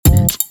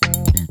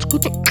In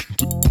the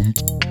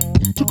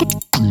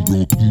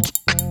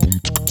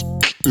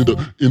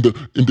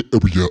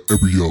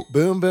area.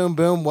 Boom, boom,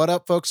 boom. What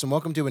up, folks? And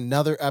welcome to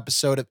another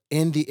episode of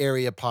In the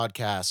Area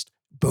podcast.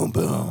 Boom,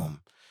 boom.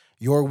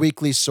 Your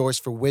weekly source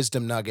for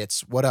wisdom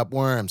nuggets. What up,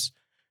 worms?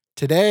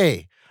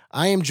 Today,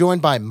 I am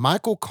joined by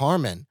Michael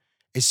Carmen,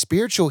 a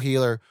spiritual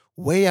healer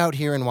way out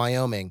here in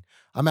Wyoming.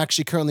 I'm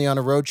actually currently on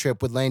a road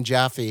trip with Lane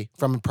Jaffe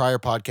from a prior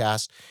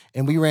podcast,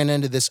 and we ran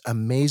into this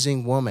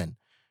amazing woman.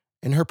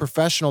 In her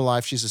professional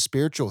life, she's a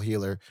spiritual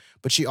healer,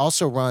 but she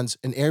also runs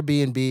an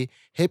Airbnb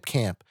hip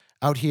camp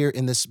out here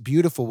in this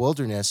beautiful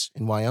wilderness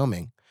in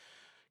Wyoming.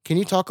 Can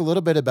you talk a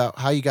little bit about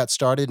how you got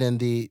started in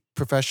the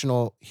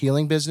professional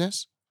healing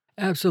business?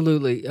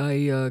 Absolutely.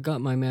 I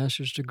got my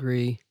master's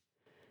degree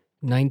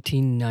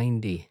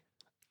 1990,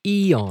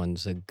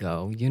 eons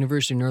ago,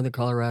 University of Northern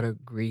Colorado,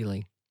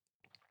 Greeley.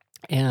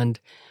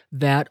 And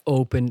that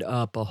opened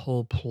up a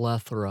whole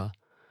plethora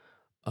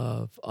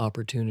of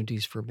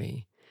opportunities for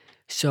me.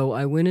 So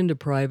I went into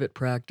private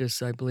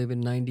practice, I believe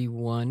in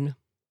 91,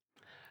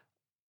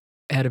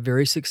 had a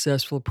very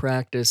successful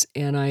practice,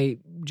 and I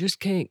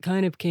just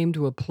kind of came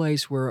to a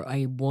place where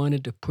I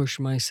wanted to push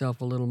myself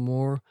a little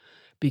more,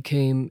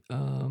 became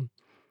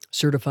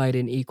certified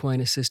in equine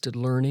assisted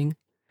learning,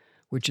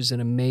 which is an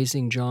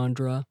amazing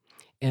genre.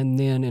 And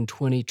then in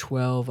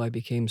 2012, I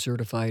became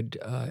certified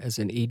as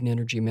an Eden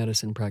Energy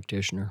Medicine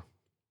practitioner.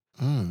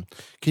 Can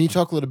you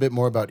talk a little bit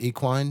more about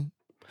equine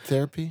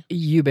therapy?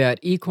 You bet.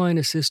 Equine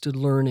assisted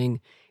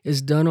learning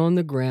is done on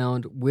the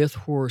ground with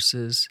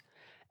horses,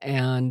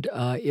 and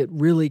it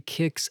really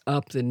kicks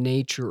up the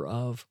nature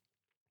of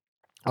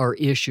our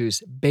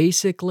issues.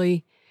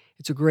 Basically,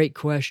 it's a great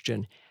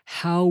question.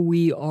 How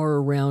we are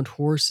around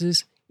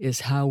horses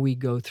is how we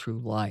go through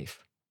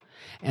life.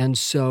 And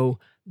so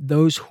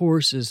those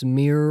horses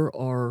mirror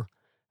our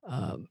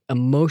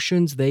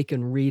emotions. They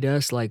can read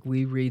us like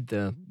we read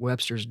the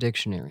Webster's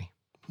Dictionary.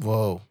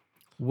 Whoa.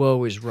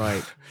 Whoa is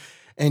right.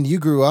 And you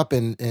grew up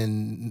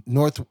in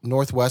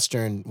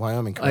northwestern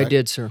Wyoming, correct? I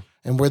did, sir.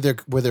 And were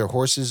there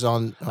horses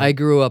on? I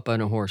grew up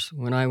on a horse.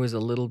 When I was a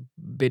little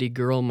bitty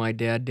girl, my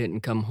dad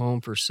didn't come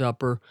home for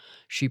supper.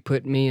 She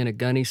put me in a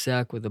gunny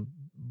sack with a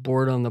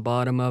board on the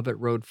bottom of it,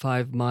 rode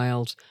 5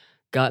 miles,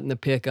 got in the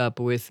pickup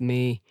with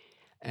me,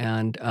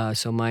 and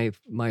so my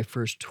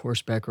first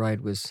horseback ride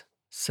was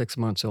 6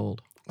 months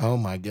old. Oh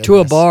my goodness. To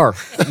a bar.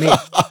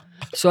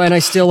 And I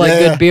still like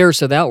good beer,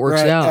 so that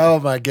works out. Oh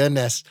my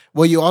goodness.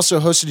 Well, you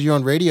also hosted your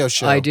own radio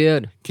show. I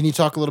did. Can you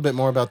talk a little bit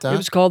more about that? It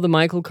was called The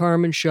Michael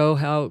Carmen Show.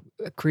 How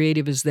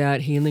creative is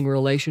that? Healing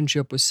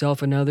relationship with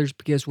self and others.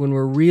 Because when we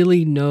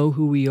really know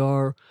who we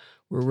are,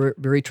 we're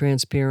very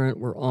transparent,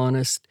 we're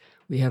honest,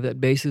 we have that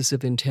basis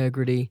of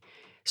integrity.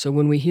 So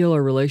when we heal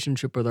our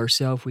relationship with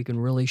ourselves, we can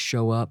really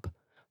show up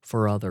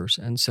for others.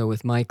 And so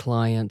with my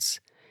clients,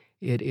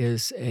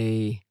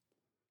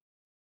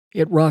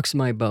 it rocks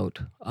my boat.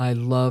 I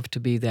love to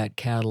be that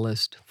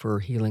catalyst for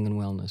healing and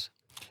wellness.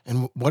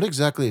 And what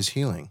exactly is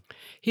healing?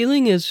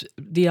 Healing is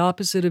the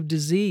opposite of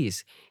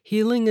disease.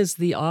 Healing is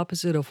the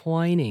opposite of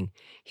whining.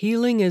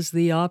 Healing is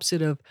the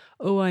opposite of,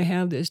 oh, I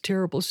have this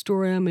terrible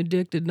story, I'm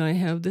addicted, and I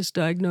have this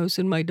diagnosis,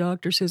 and my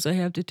doctor says I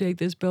have to take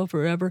this pill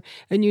forever,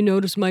 and you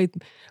notice my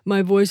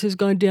voice has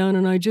gone down,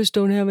 and I just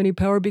don't have any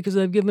power because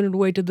I've given it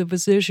away to the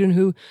physician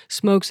who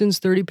smokes and's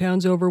 30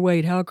 pounds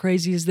overweight. How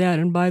crazy is that?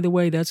 And by the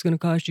way, that's going to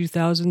cost you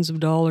thousands of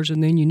dollars,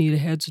 and then you need a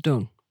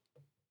headstone.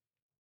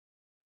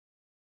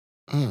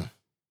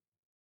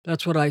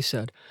 That's what I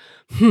said.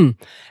 And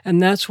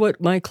that's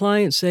what my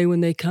clients say when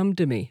they come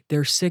to me.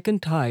 They're sick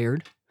and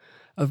tired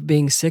of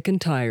being sick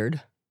and tired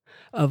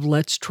of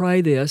let's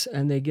try this,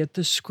 and they get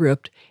the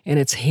script and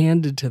it's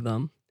handed to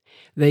them.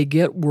 They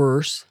get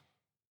worse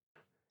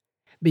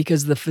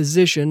because the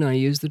physician, I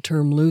use the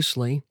term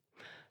loosely,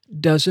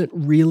 doesn't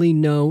really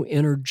know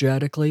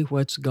energetically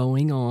what's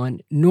going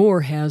on,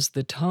 nor has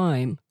the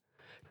time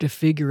to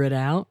figure it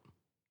out.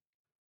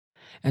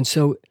 And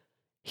so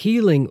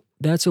healing,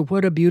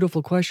 what a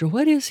beautiful question.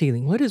 What is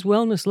healing? What does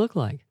wellness look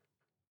like?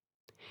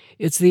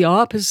 It's the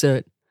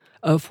opposite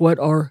of what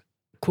our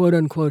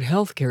quote-unquote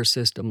healthcare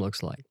system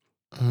looks like,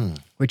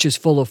 which is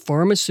full of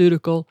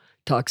pharmaceutical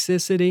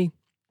toxicity,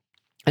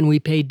 and we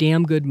pay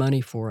damn good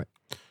money for it.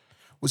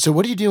 So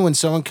what do you do when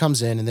someone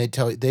comes in and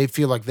they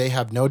feel like they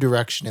have no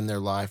direction in their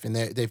life and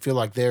they feel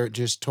like they're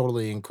just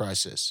totally in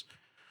crisis?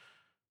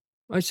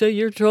 I say,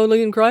 you're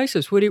totally in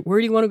crisis. Where do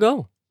you want to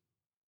go?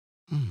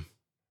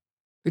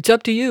 It's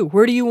up to you.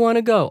 Where do you want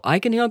to go? I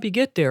can help you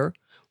get there.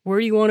 Where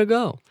do you want to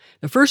go?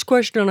 The first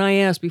question I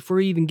ask before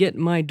you even get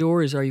in my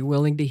door is, are you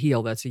willing to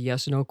heal? That's a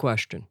yes or no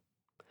question.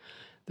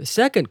 The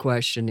second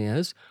question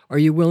is, are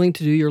you willing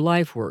to do your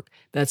life work?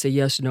 That's a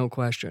yes or no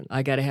question.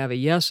 I got to have a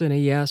yes and a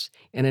yes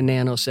in a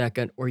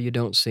nanosecond or you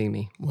don't see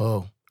me.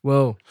 Whoa.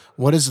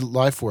 What is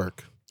life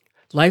work?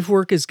 Life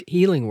work is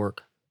healing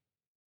work.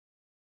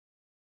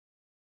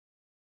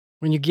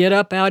 When you get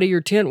up out of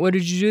your tent, what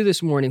did you do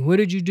this morning? What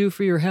did you do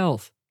for your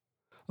health?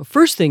 The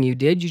first thing you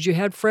did is you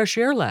had fresh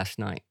air last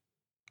night.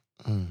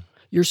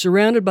 You're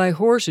surrounded by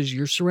horses.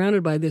 You're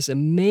surrounded by this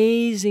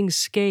amazing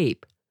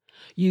scape.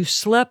 You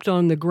slept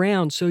on the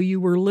ground, so you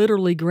were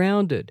literally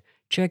grounded.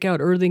 Check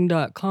out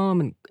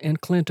earthing.com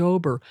and Clint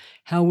Ober,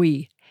 how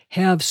we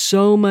have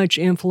so much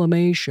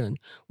inflammation.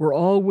 We're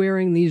all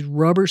wearing these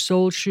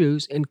rubber-soled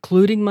shoes,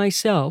 including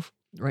myself.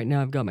 Right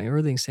now I've got my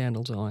earthing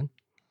sandals on.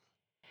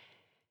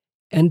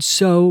 And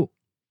so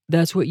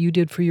that's what you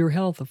did for your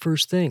health, the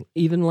first thing,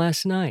 even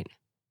last night.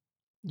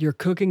 You're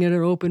cooking at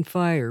an open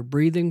fire,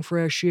 breathing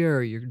fresh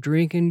air, you're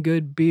drinking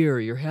good beer,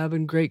 you're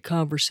having great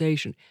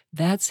conversation.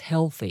 That's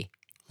healthy.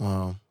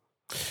 Wow.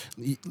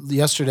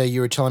 Yesterday,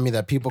 you were telling me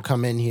that people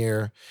come in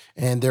here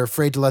and they're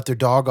afraid to let their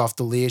dog off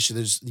the leash.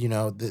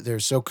 They're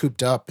so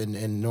cooped up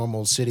in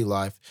normal city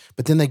life,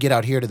 but then they get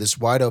out here to this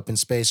wide open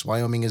space.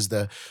 Wyoming is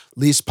the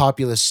least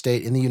populous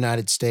state in the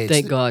United States.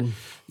 Thank God.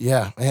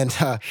 Yeah, and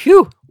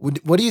Phew.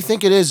 what do you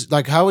think it is?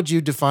 Like, how would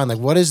you define, like,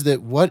 what is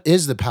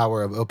the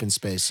power of open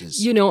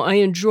spaces? You know, I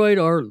enjoyed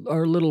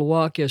our little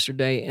walk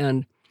yesterday,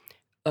 and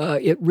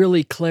it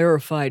really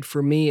clarified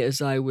for me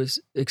as I was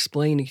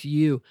explaining to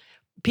you.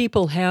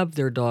 People have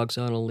their dogs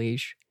on a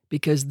leash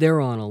because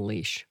they're on a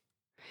leash,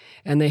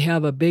 and they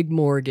have a big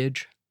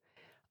mortgage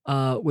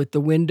with the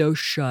window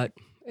shut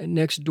and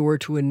next door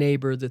to a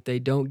neighbor that they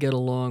don't get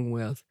along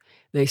with.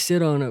 They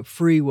sit on a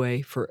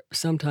freeway for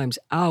sometimes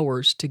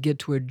hours to get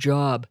to a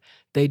job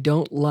they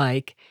don't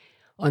like.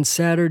 On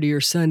Saturday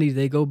or Sunday,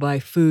 they go buy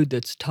food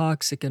that's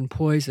toxic and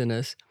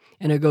poisonous,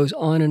 and it goes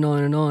on and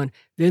on and on.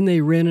 Then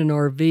they rent an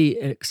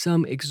RV at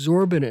some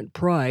exorbitant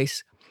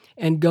price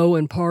and go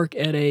and park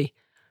at a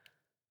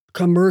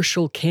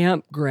commercial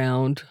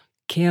campground,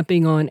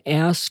 camping on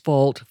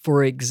asphalt,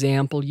 for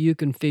example. You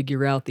can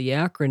figure out the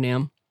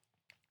acronym.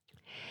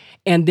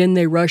 And then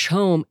they rush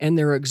home and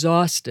they're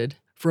exhausted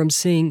from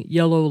seeing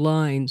yellow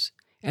lines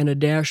and a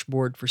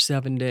dashboard for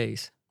 7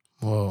 days.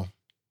 Whoa.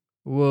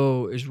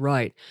 Whoa is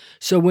right.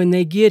 So when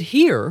they get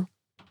here,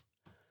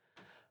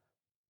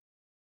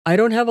 I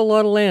don't have a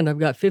lot of land. I've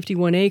got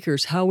 51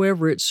 acres.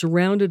 However, it's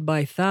surrounded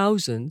by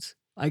thousands.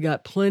 I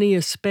got plenty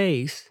of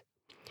space,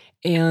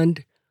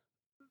 and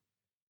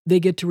they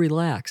get to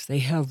relax. They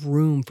have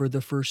room for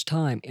the first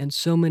time. And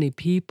so many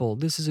people,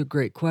 this is a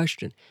great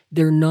question,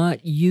 they're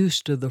not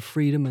used to the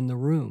freedom in the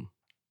room.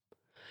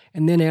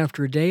 And then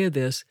after a day of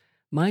this,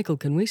 Michael,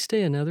 can we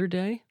stay another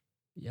day?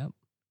 Yep.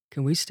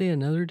 Can we stay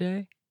another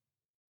day?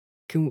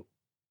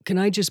 Can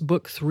I just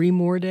book 3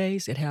 more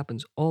days? It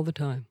happens all the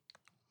time.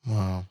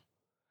 Wow.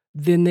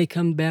 Then they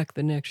come back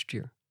the next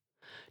year.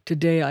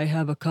 Today I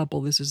have a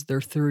couple, this is their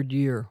 3rd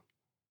year.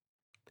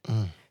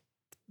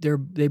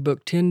 They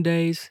booked 10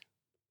 days.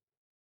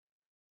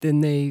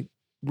 Then they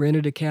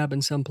rented a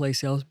cabin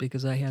someplace else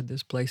because I had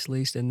this place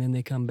leased, and then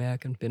they come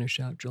back and finish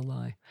out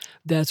July.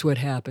 That's what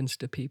happens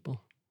to people.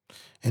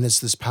 And it's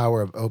this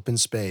power of open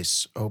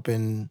space,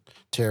 open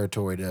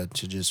territory to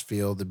just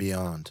feel the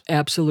beyond.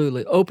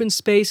 Absolutely. Open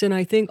space. And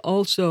I think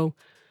also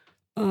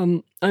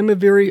I'm a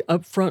very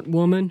upfront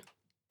woman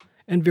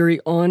and very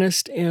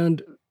honest,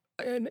 and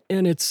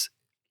it's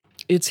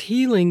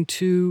healing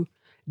to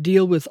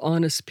deal with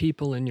honest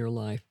people in your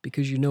life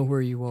because you know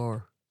where you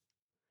are.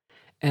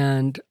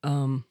 And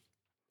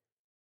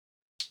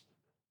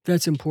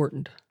that's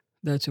important.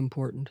 That's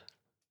important.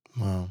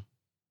 Wow.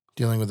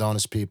 Dealing with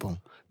honest people.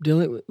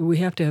 We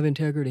have to have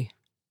integrity.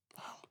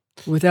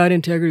 Without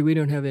integrity, we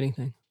don't have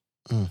anything.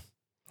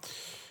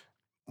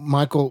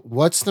 Michael,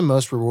 what's the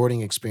most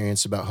rewarding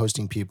experience about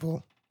hosting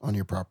people on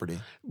your property?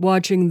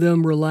 Watching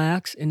them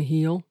relax and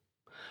heal.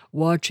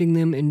 Watching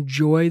them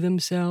enjoy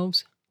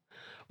themselves.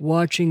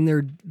 Watching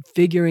their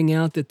figuring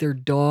out that their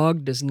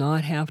dog does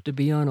not have to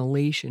be on a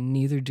leash, and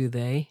neither do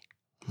they.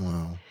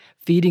 Wow.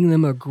 Feeding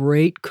them a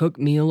great cooked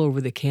meal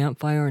over the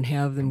campfire and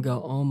have them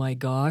go, oh my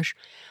gosh.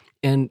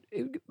 And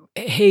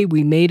hey,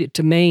 we made it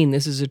to Maine.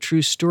 This is a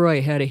true story.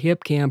 I had a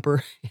hip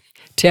camper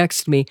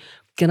text me,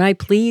 can I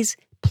please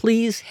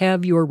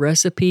have your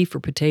recipe for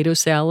potato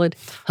salad?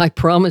 I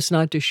promise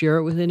not to share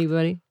it with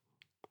anybody.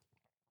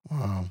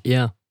 Wow.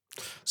 Yeah.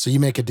 So you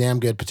make a damn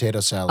good potato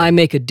salad. I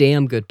make a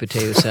damn good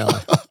potato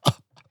salad.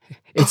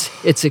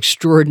 It's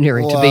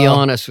extraordinary, to be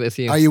honest with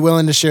you. Are you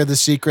willing to share the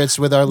secrets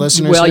with our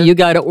listeners? Well, here? you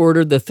got to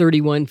order the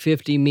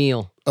 3150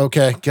 meal.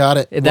 Okay, got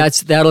it.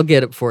 That'll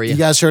get it for you. You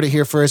guys heard it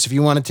here first. If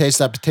you want to taste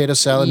that potato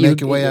salad,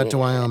 make your way out to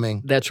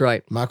Wyoming. That's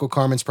right. Michael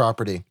Carman's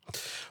property.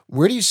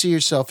 Where do you see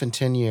yourself in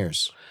 10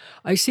 years?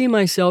 I see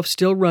myself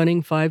still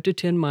running 5 to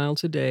 10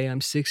 miles a day.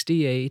 I'm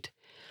 68.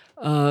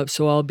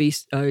 So I'll be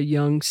a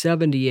young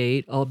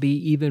 78. I'll be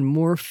even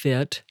more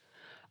fit.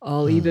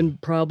 I'll even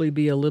probably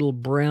be a little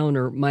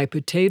browner. My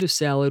potato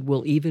salad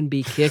will even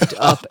be kicked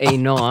up a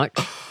notch.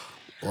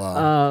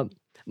 Wow.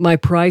 My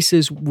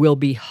prices will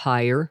be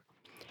higher.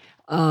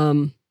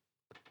 Traveling,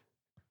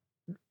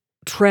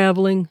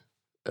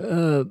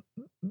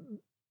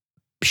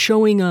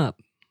 showing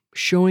up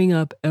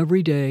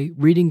every day,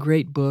 reading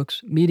great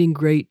books, meeting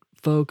great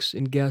folks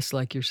and guests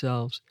like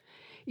yourselves,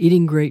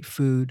 eating great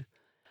food,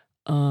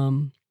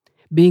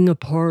 being a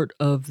part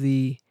of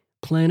the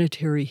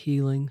planetary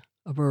healing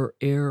of our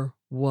air,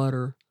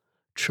 water,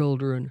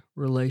 children,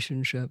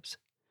 relationships,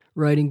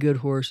 riding good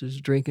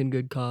horses, drinking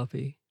good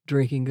coffee,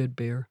 drinking good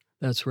beer.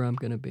 That's where I'm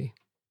going to be.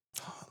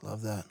 I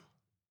love that.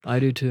 I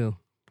do too.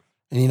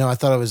 And, I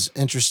thought it was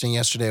interesting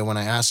yesterday when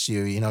I asked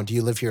you, do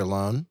you live here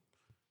alone?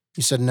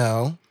 You said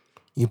no.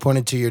 You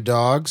pointed to your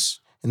dogs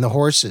and the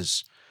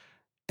horses.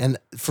 And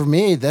for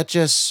me,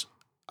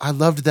 I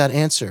loved that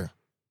answer.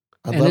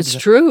 And it's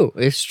true.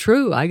 It's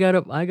true. I got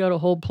a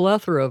whole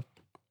plethora of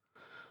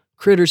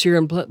critters here.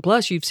 And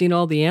plus, you've seen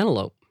all the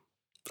antelope.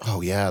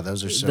 Oh, yeah.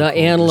 Those are so The cool.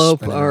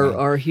 antelope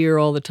are here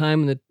all the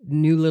time. And the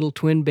new little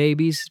twin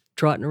babies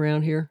trotting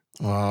around here.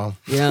 Wow.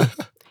 Yeah.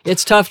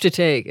 It's tough to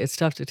take.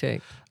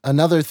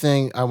 Another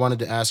thing I wanted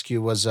to ask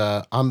you was,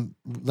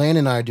 Lane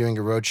and I are doing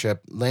a road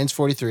trip. Lane's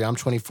 43, I'm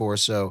 24.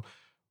 So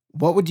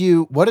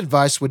what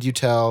advice would you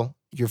tell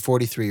your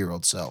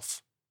 43-year-old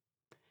self?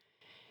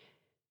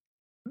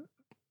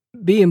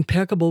 Be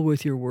impeccable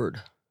with your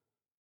word.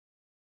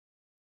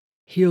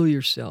 Heal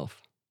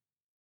yourself.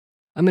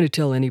 I'm going to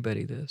tell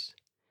anybody this.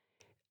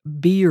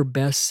 Be your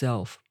best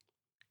self.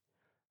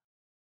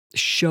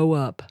 Show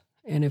up.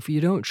 And if you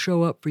don't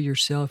show up for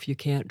yourself, you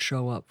can't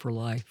show up for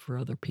life, for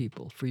other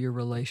people, for your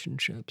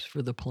relationships,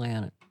 for the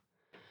planet,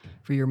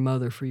 for your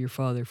mother, for your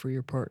father, for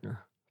your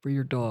partner, for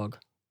your dog,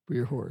 for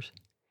your horse.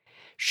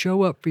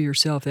 Show up for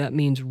yourself. That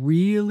means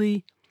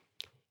really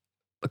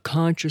a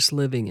conscious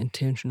living,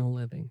 intentional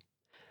living,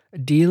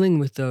 dealing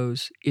with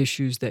those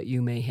issues that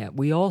you may have.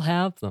 We all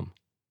have them.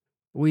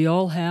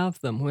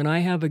 When I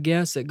have a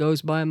guest that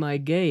goes by my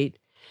gate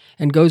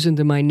and goes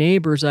into my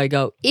neighbor's, I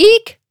go,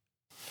 eek!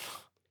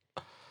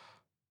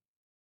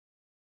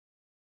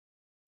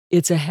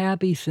 It's a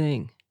happy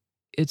thing.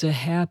 It's a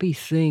happy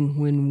thing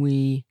when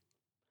we,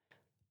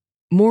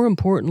 more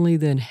importantly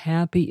than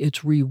happy,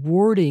 it's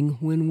rewarding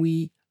when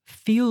we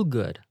feel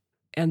good.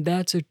 And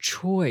that's a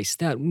choice.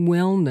 That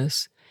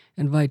wellness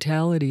and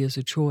vitality is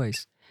a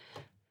choice.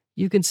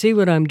 You can see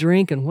what I'm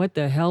drinking. What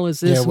the hell is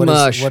this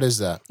mush? What is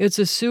that? It's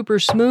a super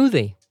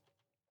smoothie.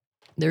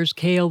 There's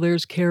kale,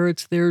 there's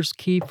carrots, there's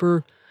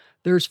kefir,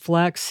 there's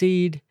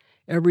flaxseed,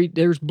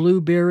 there's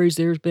blueberries,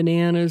 there's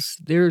bananas,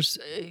 there's,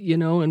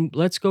 and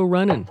let's go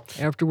running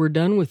after we're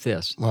done with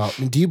this. Well,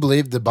 do you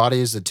believe the body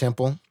is the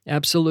temple?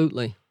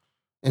 Absolutely.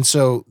 And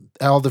so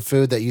all the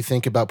food that you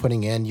think about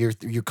putting in,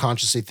 you're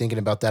consciously thinking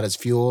about that as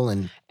fuel?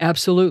 And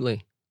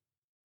Absolutely.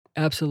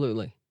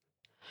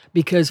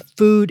 Because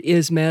food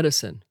is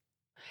medicine.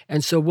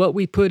 And so what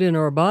we put in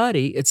our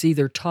body, it's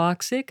either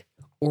toxic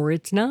or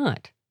it's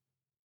not.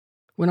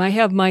 When I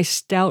have my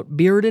stout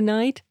beer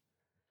tonight,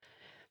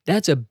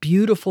 that's a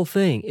beautiful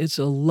thing. It's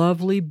a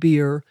lovely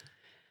beer.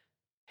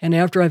 And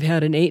after I've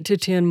had an 8 to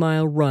 10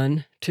 mile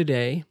run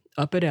today,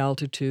 up at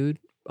altitude,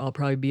 I'll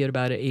probably be at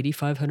about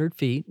 8,500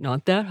 feet,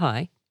 not that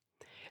high.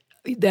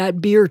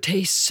 That beer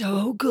tastes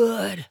so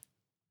good.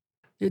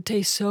 It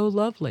tastes so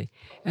lovely.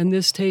 And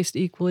this tastes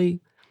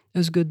equally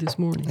as good this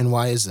morning. And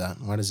why is that?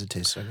 Why does it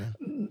taste so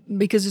good?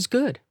 Because it's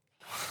good.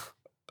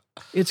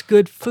 It's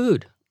good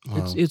food.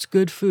 Wow. It's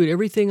good food.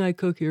 Everything I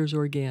cook here is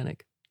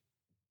organic.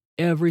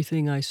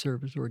 Everything I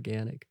serve is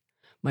organic.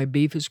 My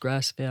beef is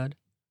grass-fed.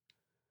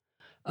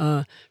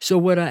 So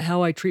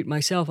how I treat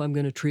myself, I'm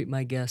going to treat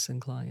my guests and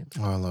clients.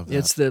 Oh, I love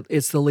that.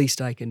 It's the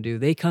least I can do.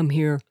 They come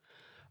here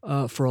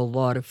for a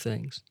lot of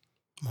things.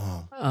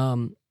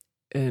 Wow.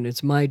 And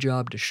it's my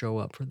job to show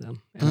up for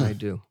them, and I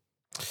do.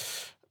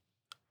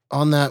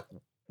 On that,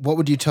 what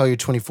would you tell your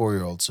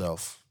 24-year-old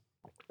self?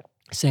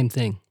 Same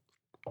thing.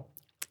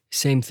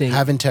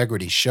 Have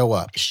integrity. Show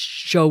up.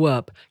 Show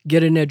up.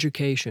 Get an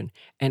education.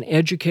 And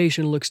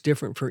education looks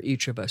different for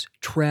each of us.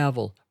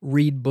 Travel.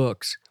 Read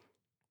books.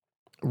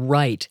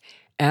 Write.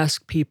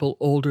 Ask people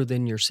older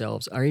than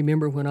yourselves. I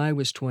remember when I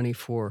was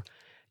 24,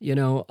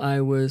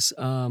 I was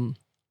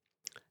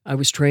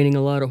training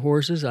a lot of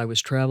horses. I was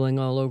traveling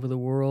all over the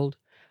world.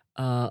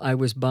 I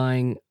was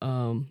buying,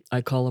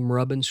 I call them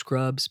rub and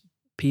scrubs,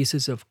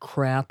 pieces of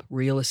crap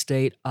real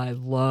estate. I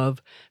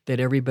love that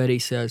everybody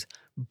says,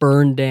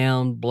 burn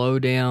down, blow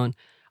down.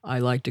 I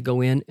like to go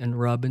in and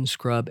rub and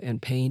scrub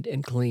and paint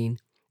and clean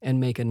and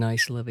make a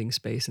nice living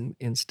space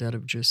instead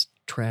of just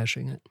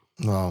trashing it.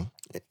 Well,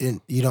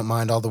 you don't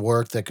mind all the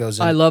work that goes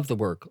in? I love the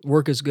work.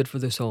 Work is good for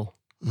the soul.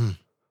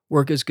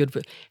 Work is good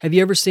for... Have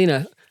you ever seen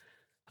a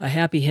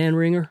happy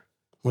hand-wringer?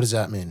 What does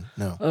that mean?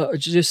 No.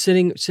 Just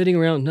sitting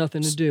around with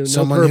nothing to do,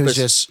 Someone no purpose.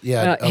 Who's just,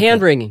 okay.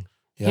 Hand-wringing.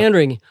 Yep.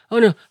 Hand-wringing. Oh,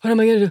 no. What am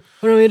I going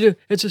to do?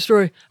 It's a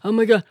story. Oh,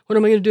 my God. What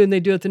am I going to do? And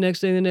they do it the next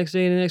day, the next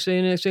day, the next day,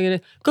 the next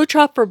day. Go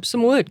chop for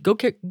some wood. Go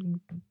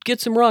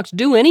get some rocks.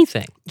 Do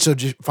anything. So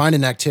just find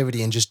an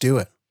activity and just do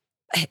it.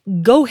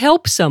 Go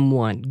help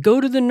someone.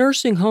 Go to the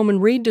nursing home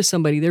and read to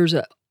somebody.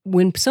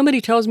 When somebody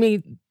tells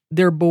me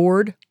they're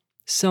bored,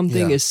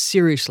 something is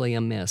seriously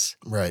amiss.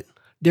 Right.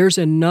 There's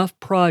enough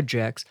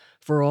projects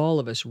for all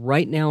of us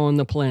right now on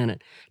the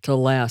planet to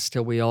last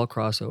till we all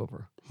cross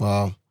over.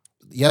 Well,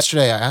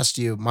 yesterday I asked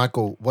you,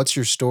 Michael, what's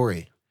your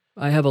story?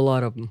 I have a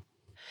lot of them.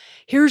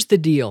 Here's the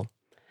deal.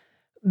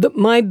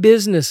 My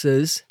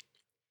businesses,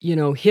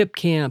 Hip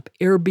Camp,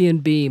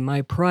 Airbnb,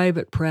 my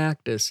private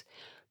practice,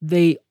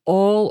 they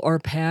all are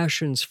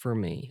passions for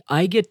me.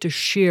 I get to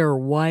share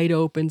wide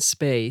open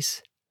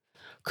space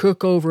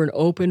cook over an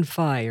open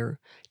fire,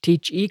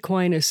 teach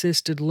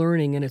equine-assisted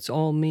learning, and it's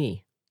all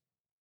me.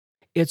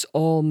 It's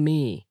all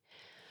me.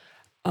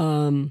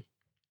 I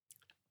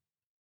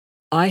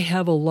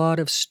have a lot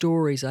of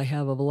stories. I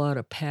have a lot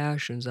of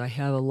passions. I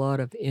have a lot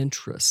of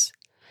interests.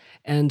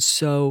 And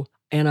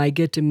I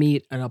get to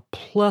meet a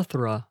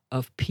plethora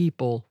of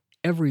people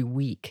every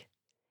week.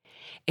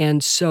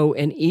 And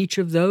each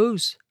of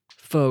those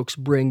folks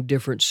bring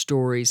different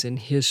stories and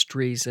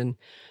histories and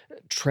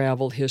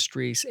travel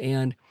histories,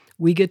 and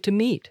we get to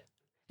meet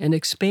and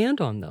expand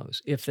on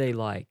those if I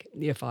like.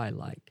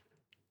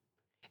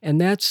 And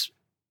that's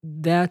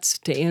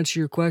to answer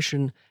your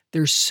question.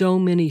 There's so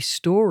many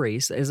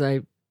stories. As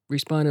I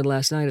responded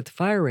last night at the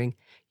fire ring,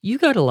 you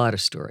got a lot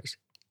of stories.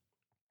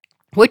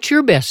 What's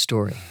your best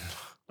story?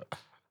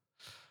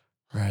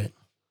 Right.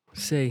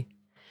 See?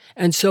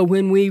 And so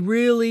when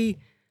we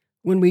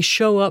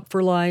show up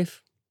for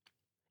life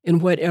in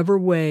whatever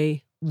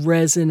way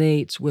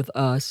resonates with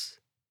us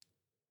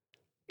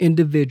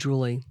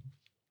individually,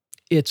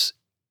 it's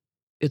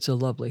a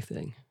lovely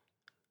thing.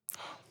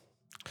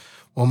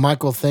 Well,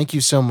 Michael, thank you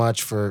so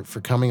much for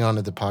coming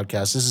onto the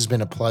podcast. This has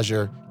been a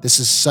pleasure. This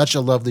is such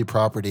a lovely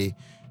property.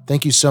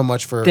 Thank you so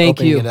much for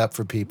opening it up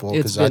for people,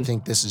 because I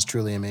think this is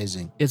truly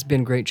amazing. It's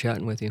been great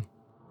chatting with you.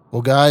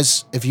 Well,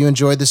 guys, if you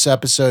enjoyed this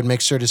episode, make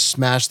sure to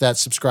smash that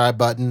subscribe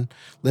button,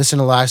 listen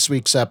to last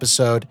week's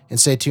episode, and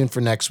stay tuned for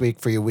next week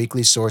for your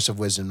weekly source of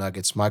wisdom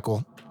nuggets.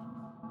 Michael,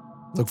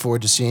 look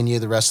forward to seeing you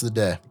the rest of the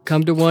day.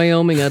 Come to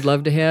Wyoming. I'd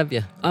love to have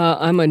you.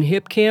 I'm in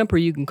Hip Camp, or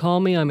you can call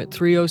me. I'm at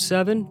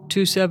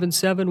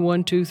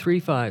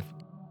 307-277-1235.